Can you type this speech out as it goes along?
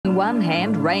one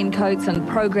hand, raincoats and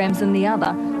programs in the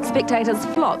other, spectators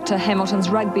flock to Hamilton's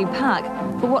Rugby Park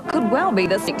for what could well be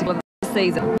the spectacle of the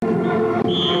season.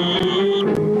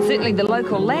 Certainly the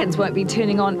local lads won't be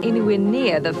turning on anywhere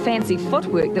near the fancy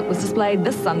footwork that was displayed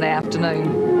this Sunday afternoon.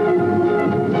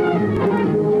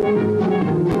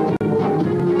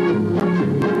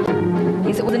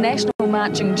 Yes, it was the National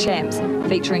Marching Champs,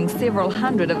 featuring several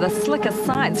hundred of the slickest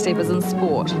sidesteppers in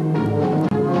sport.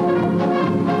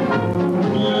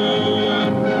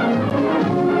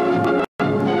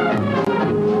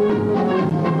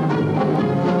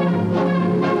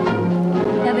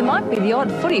 Now there might be the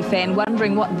odd footy fan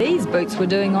wondering what these boots were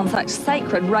doing on such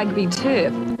sacred rugby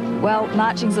turf. Well,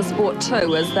 marching's a sport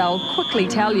too, as they'll quickly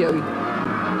tell you.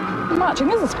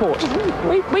 Marching is a sport.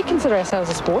 We consider ourselves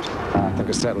a sport. I think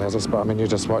it certainly is a sport. I mean, you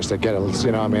just watch the girls,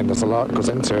 you know what I mean? There's a lot that goes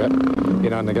into it. You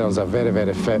know, and the girls are very,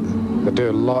 very fit. They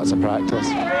do lots of practice.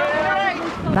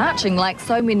 Marching, like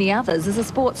so many others, is a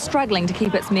sport struggling to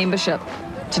keep its membership.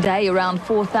 Today, around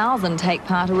 4,000 take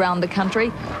part around the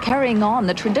country, carrying on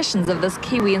the traditions of this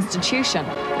Kiwi institution,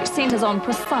 which centres on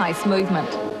precise movement.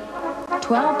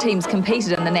 12 teams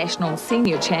competed in the National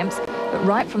Senior Champs, but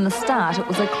right from the start it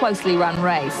was a closely run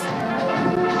race.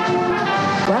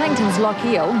 Wellington's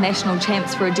Lochiel, national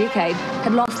champs for a decade,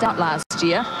 had lost out last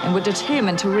year and were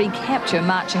determined to recapture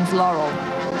marching's laurel.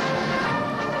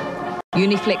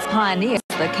 Uniflex pioneers,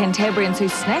 the Cantabrians who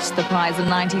snatched the prize in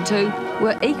 '92,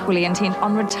 were equally intent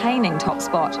on retaining top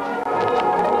spot.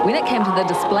 When it came to the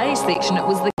display section, it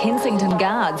was the Kensington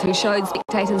Guards who showed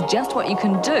spectators just what you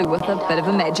can do with a bit of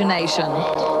imagination.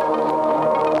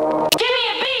 Give me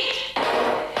a beat!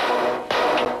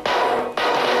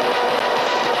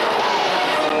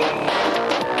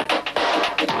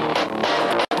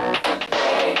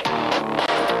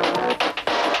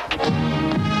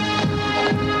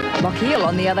 Lochiel,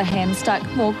 on the other hand, stuck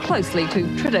more closely to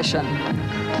tradition.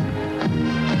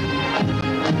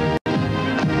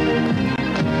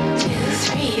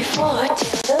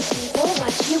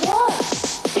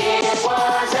 It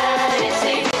was an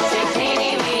itsy-bitsy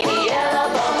teeny-weeny yellow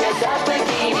polka-dot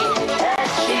bikini that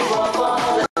she wore for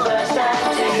the first time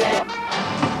today.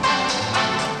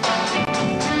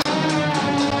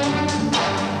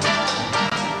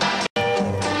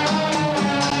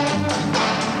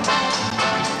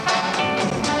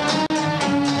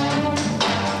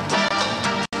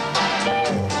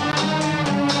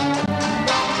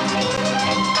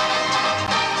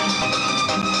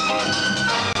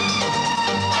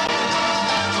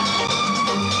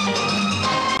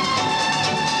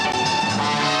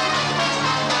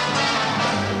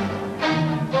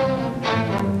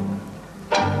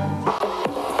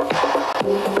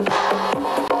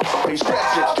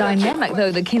 Dynamic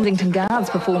though the Kensington Guards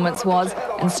performance was,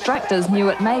 instructors knew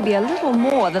it may be a little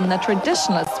more than the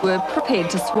traditionalists were prepared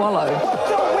to swallow.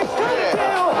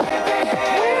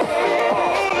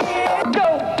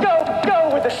 Go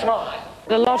with a smile.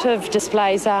 A lot of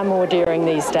displays are more daring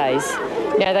these days.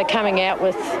 You know, they're coming out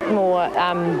with more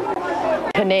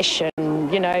panache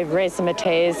and, you know,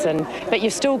 razzmatazz, but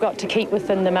you've still got to keep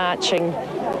within the marching,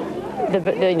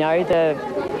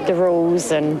 the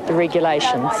rules and the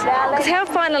regulations. Because how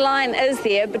fine a line is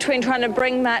there between trying to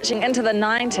bring marching into the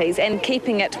 90s and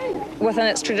keeping it within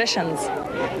its traditions?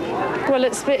 Well,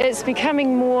 it's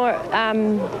becoming more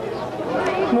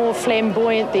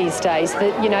flamboyant these days.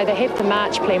 You know, they have the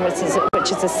march plan, which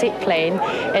is a set plan,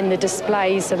 and the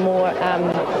displays are more.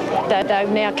 They're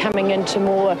now coming into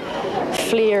more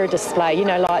flair display. You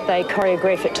know, like they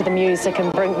choreograph it to the music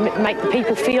and make the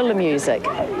people feel the music,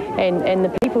 and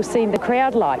the people seem the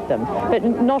crowd like them, but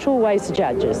not always the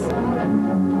judges.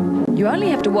 You only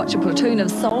have to watch a platoon of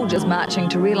soldiers marching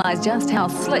to realise just how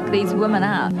slick these women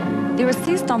are. They're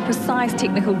assessed on precise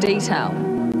technical detail.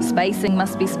 Spacing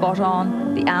must be spot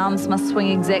on, the arms must swing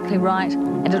exactly right,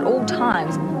 and at all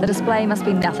times the display must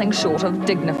be nothing short of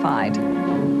dignified.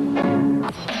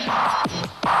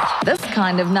 This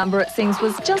kind of number, it seems,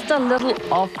 was just a little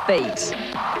offbeat.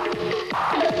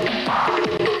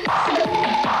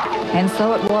 And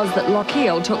so it was that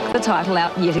Lochiel took the title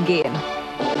out yet again.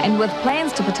 And with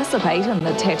plans to participate in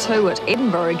the tattoo at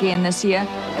Edinburgh again this year,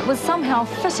 it was somehow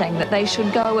fitting that they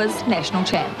should go as national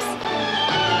champs.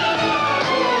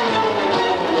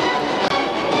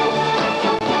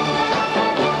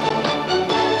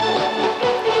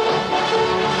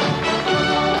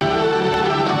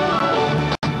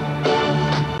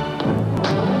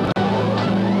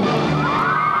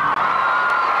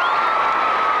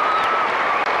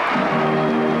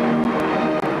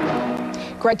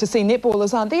 Great to see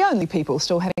netballers aren't the only people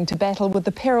still having to battle with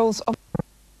the perils of